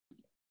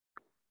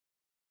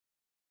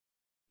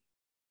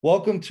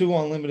Welcome to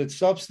Unlimited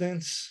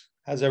Substance.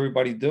 How's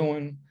everybody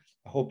doing?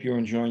 I hope you're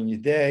enjoying your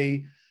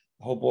day.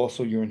 I hope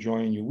also you're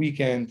enjoying your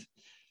weekend.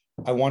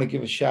 I want to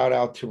give a shout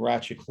out to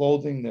Ratchet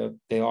Clothing.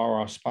 They are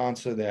our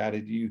sponsor. They're out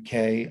of the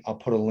UK. I'll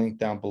put a link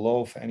down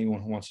below for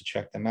anyone who wants to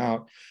check them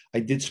out. I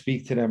did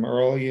speak to them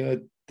earlier.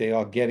 They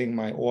are getting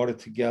my order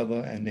together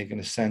and they're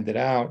going to send it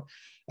out.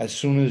 As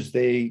soon as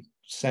they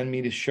send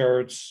me the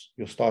shirts,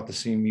 you'll start to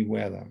see me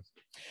wear them.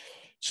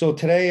 So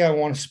today I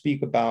want to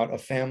speak about a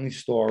family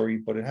story,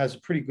 but it has a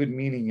pretty good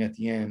meaning at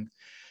the end.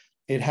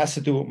 It has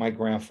to do with my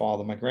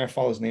grandfather. My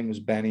grandfather's name was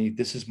Benny.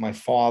 This is my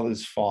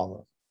father's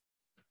father.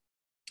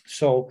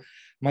 So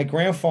my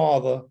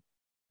grandfather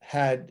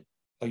had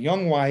a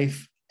young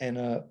wife and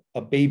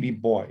a baby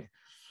boy,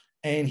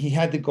 and he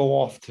had to go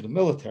off to the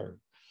military.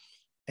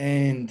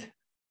 And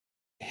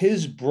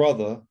his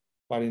brother,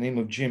 by the name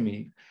of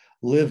Jimmy,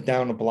 lived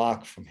down the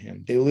block from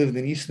him. They lived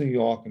in East New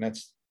York, and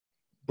that's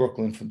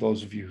Brooklyn, for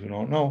those of you who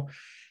don't know.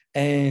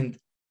 And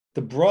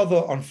the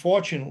brother,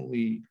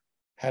 unfortunately,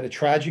 had a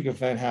tragic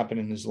event happen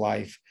in his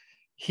life.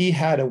 He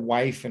had a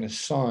wife and a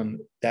son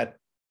that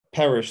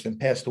perished and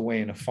passed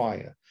away in a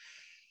fire.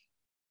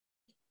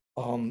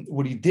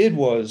 What he did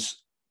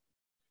was,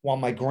 while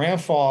my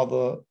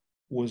grandfather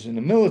was in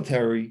the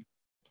military,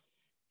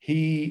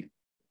 he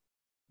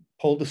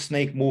pulled a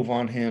snake move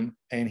on him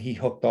and he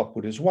hooked up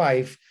with his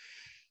wife.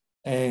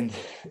 And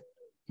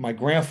my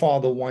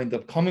grandfather wound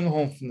up coming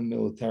home from the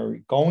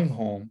military, going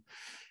home,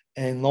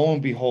 and lo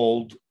and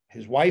behold,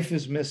 his wife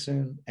is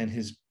missing and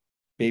his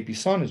baby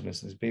son is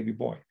missing, his baby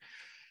boy.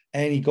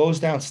 And he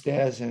goes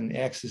downstairs and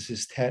asks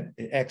his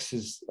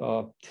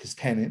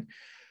tenant,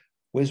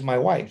 "Where's my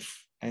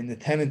wife?" And the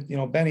tenant,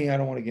 "Benny, I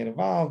don't want to get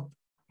involved."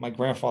 My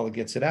grandfather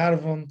gets it out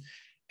of him.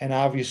 And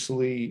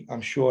obviously,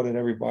 I'm sure that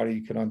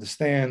everybody could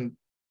understand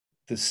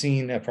the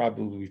scene that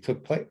probably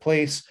took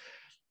place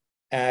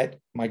at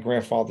my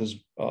grandfather's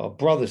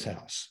brother's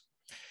house.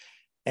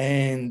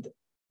 And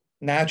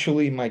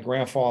naturally, my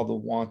grandfather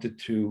wanted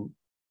to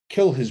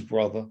kill his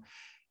brother.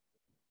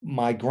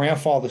 My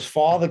grandfather's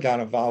father got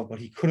involved, but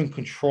he couldn't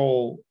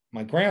control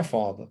my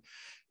grandfather.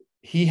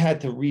 He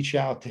had to reach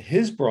out to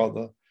his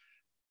brother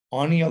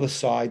on the other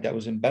side that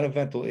was in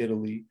Benevento,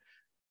 Italy.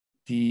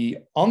 The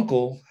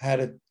uncle had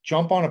to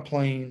jump on a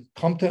plane,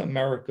 come to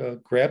America,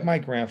 grab my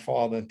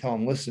grandfather and tell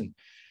him, "Listen,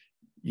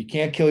 you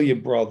can't kill your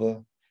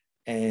brother,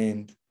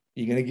 and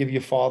you're going to give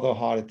your father a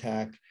heart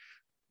attack.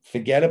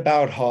 Forget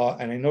about her."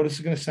 And I know this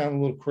is going to sound a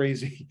little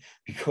crazy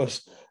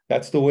because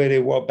that's the way they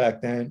were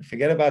back then.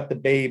 "Forget about the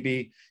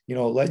baby,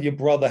 let your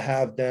brother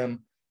have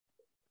them,"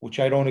 which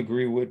I don't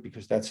agree with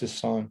because that's his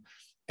son,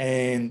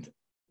 "and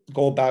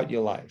go about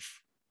your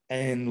life."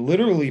 And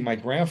literally, my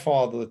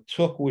grandfather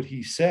took what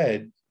he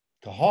said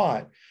to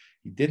heart.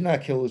 He did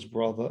not kill his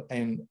brother.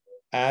 And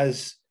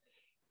as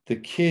the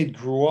kid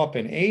grew up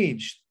and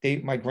aged,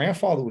 my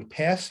grandfather would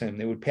pass him.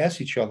 They would pass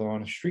each other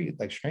on the street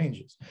like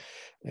strangers.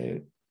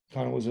 It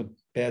kind of was a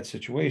bad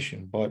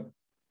situation. But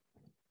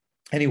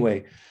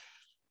anyway,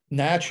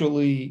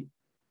 naturally,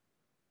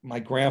 my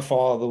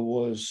grandfather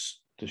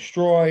was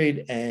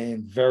destroyed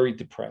and very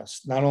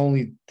depressed. Not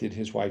only did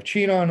his wife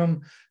cheat on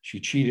him, she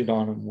cheated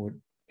on him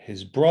with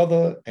his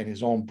brother, and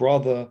his own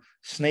brother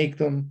snaked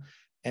him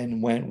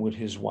and went with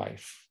his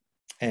wife.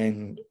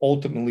 And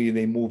ultimately,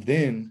 they moved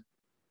in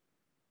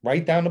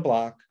right down the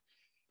block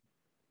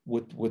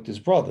with his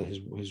brother.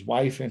 His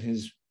wife and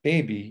his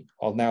baby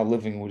are now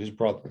living with his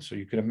brother. So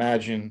you can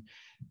imagine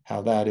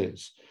how that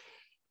is.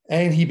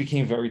 And he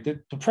became very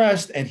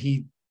depressed, and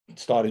he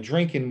started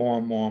drinking more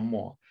and more and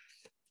more.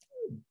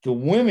 The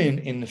women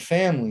in the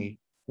family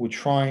were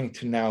trying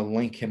to now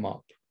link him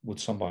up with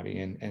somebody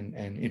and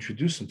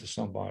introduce him to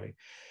somebody.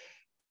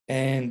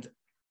 And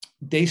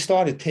they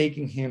started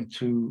taking him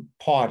to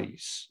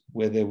parties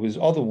where there was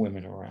other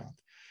women around.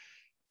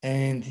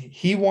 And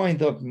he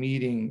wound up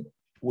meeting,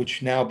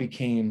 which now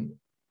became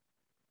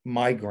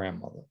my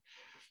grandmother.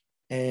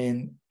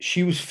 And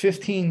she was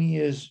 15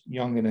 years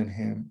younger than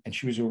him. And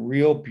she was a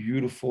real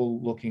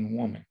beautiful looking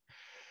woman.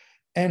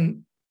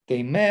 And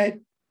they met,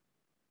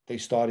 they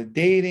started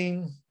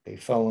dating, they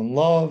fell in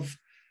love,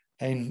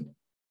 and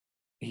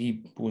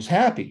he was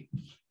happy.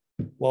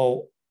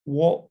 Well,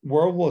 World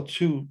War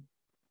II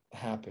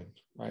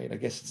happened, right? I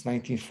guess it's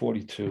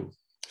 1942,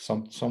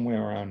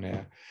 somewhere around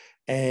there.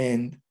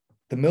 And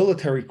the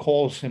military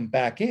calls him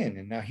back in,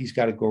 and now he's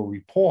got to go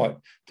report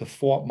to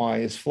Fort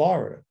Myers,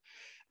 Florida.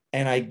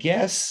 And I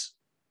guess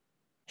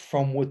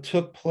from what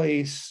took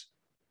place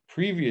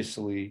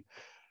previously,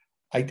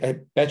 I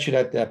bet you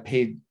that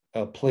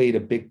played a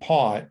big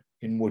part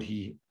in what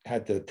he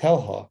had to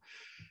tell her.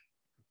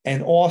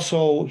 And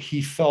also,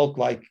 he felt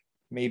like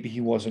maybe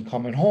he wasn't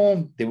coming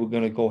home. They were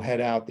going to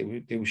head out.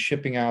 They were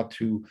shipping out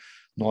to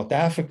North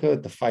Africa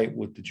to fight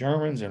with the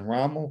Germans and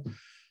Rommel.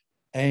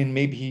 And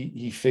maybe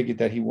he figured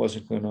that he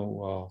wasn't going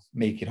to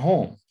make it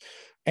home.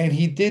 And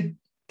he did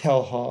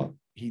tell her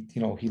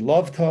he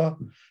loved her.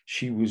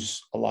 She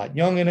was a lot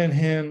younger than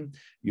him.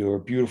 "You're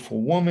a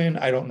beautiful woman.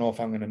 I don't know if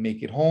I'm going to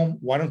make it home.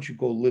 Why don't you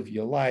go live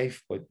your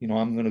life? But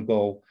I'm going to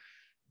go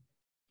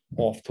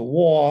off to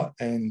war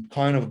and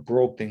kind of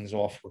broke things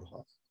off with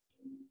her.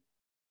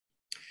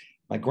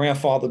 My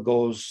grandfather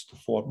goes to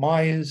Fort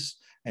Myers,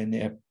 and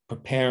they're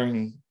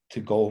preparing to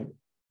go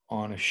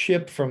on a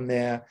ship from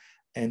there,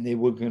 and they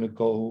were going to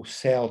go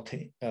sail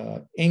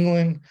to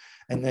England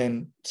and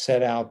then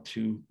set out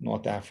to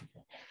North Africa.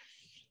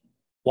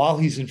 While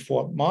he's in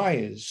Fort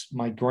Myers,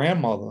 my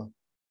grandmother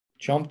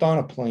jumped on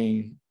a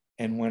plane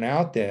and went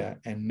out there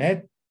and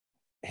met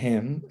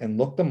him and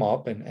looked him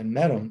up and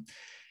met him,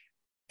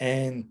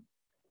 and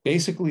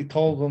basically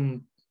told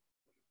him,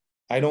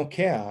 I don't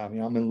care. I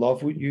mean, I'm in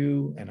love with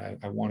you, and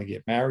I want to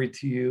get married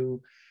to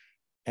you.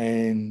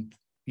 And,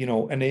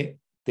 and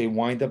they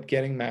wind up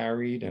getting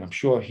married, and I'm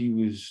sure he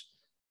was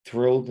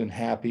thrilled and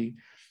happy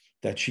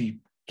that she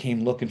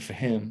came looking for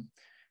him.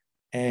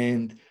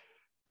 And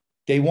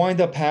they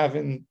wind up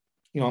having,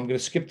 I'm going to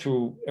skip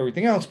through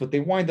everything else, but they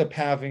wind up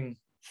having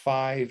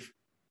 5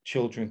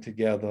 children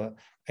together,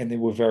 and they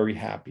were very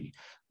happy.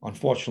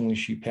 Unfortunately,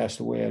 she passed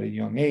away at a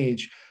young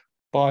age,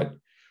 but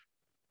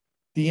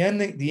the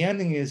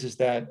ending is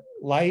that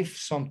life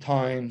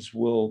sometimes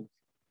will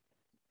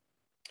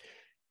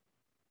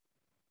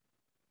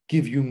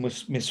give you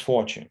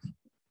misfortune,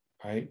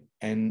 right?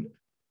 And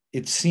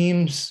it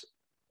seems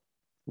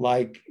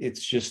like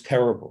it's just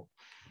terrible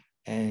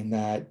and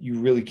that you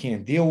really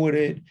can't deal with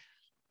it.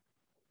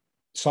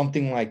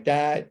 Something like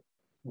that,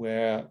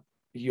 where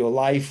your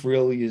life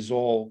really is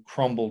all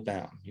crumbled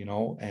down,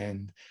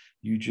 and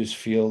you just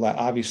feel that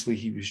obviously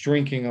he was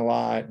drinking a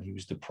lot and he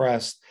was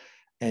depressed.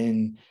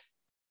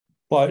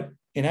 But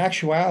in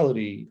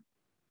actuality,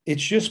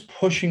 it's just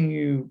pushing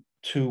you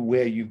to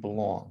where you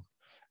belong.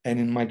 And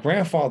in my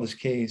grandfather's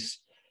case,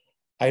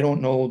 I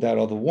don't know that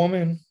other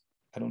woman.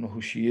 I don't know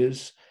who she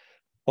is,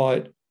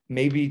 but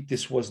maybe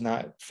this was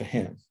not for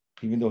him,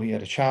 even though he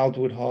had a child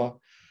with her.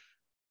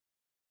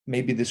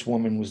 Maybe this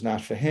woman was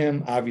not for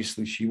him.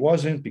 Obviously, she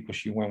wasn't, because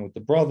she went with the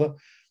brother.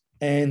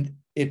 And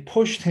it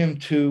pushed him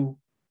to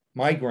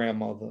my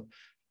grandmother,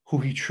 who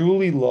he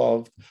truly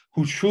loved,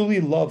 who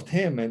truly loved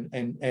him,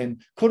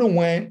 and could have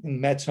went and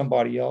met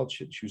somebody else.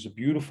 She was a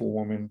beautiful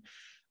woman.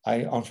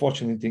 I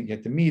unfortunately didn't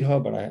get to meet her,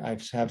 but I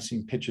have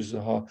seen pictures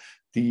of her.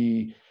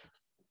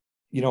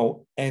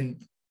 And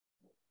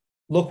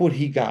look what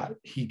he got.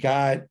 He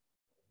got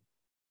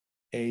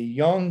a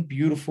young,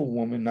 beautiful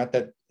woman. Not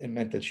that it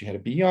meant that she had to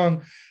be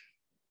young.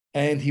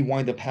 And he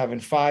wound up having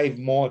 5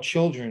 more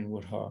children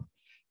with her.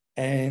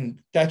 And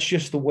that's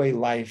just the way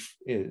life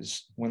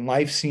is. When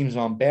life seems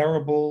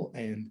unbearable,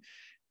 and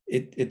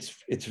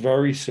it's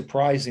very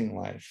surprising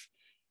life,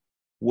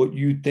 what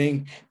you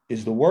think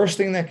is the worst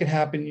thing that could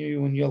happen to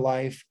you in your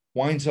life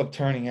winds up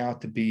turning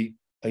out to be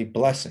a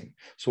blessing.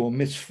 So a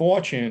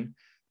misfortune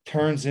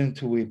turns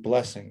into a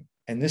blessing.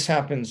 And this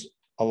happens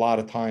a lot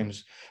of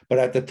times. But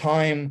at the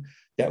time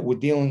that we're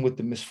dealing with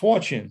the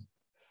misfortune,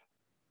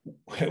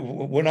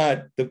 we're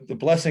not, the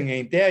blessing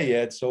ain't there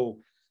yet. So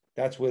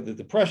that's where the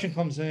depression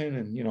comes in,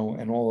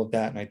 and all of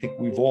that. And I think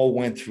we've all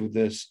went through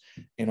this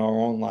in our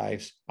own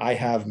lives. I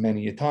have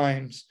many a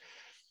times.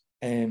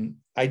 And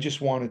I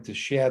just wanted to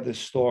share this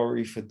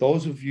story for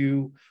those of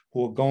you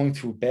who are going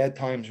through bad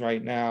times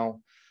right now.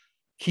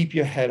 Keep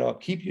your head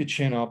up, keep your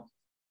chin up.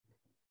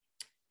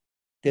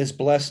 There's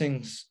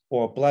blessings,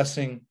 or a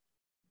blessing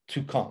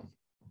to come,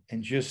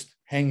 and just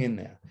hang in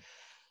there.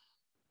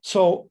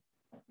 So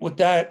with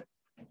that,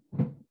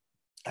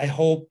 I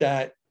hope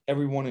that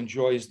everyone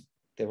enjoys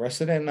the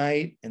rest of their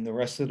night and the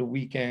rest of the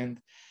weekend,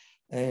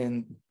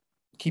 and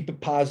keep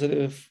it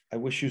positive. I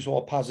wish you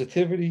all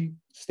positivity.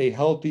 Stay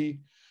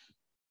healthy.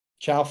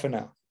 Ciao for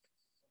now.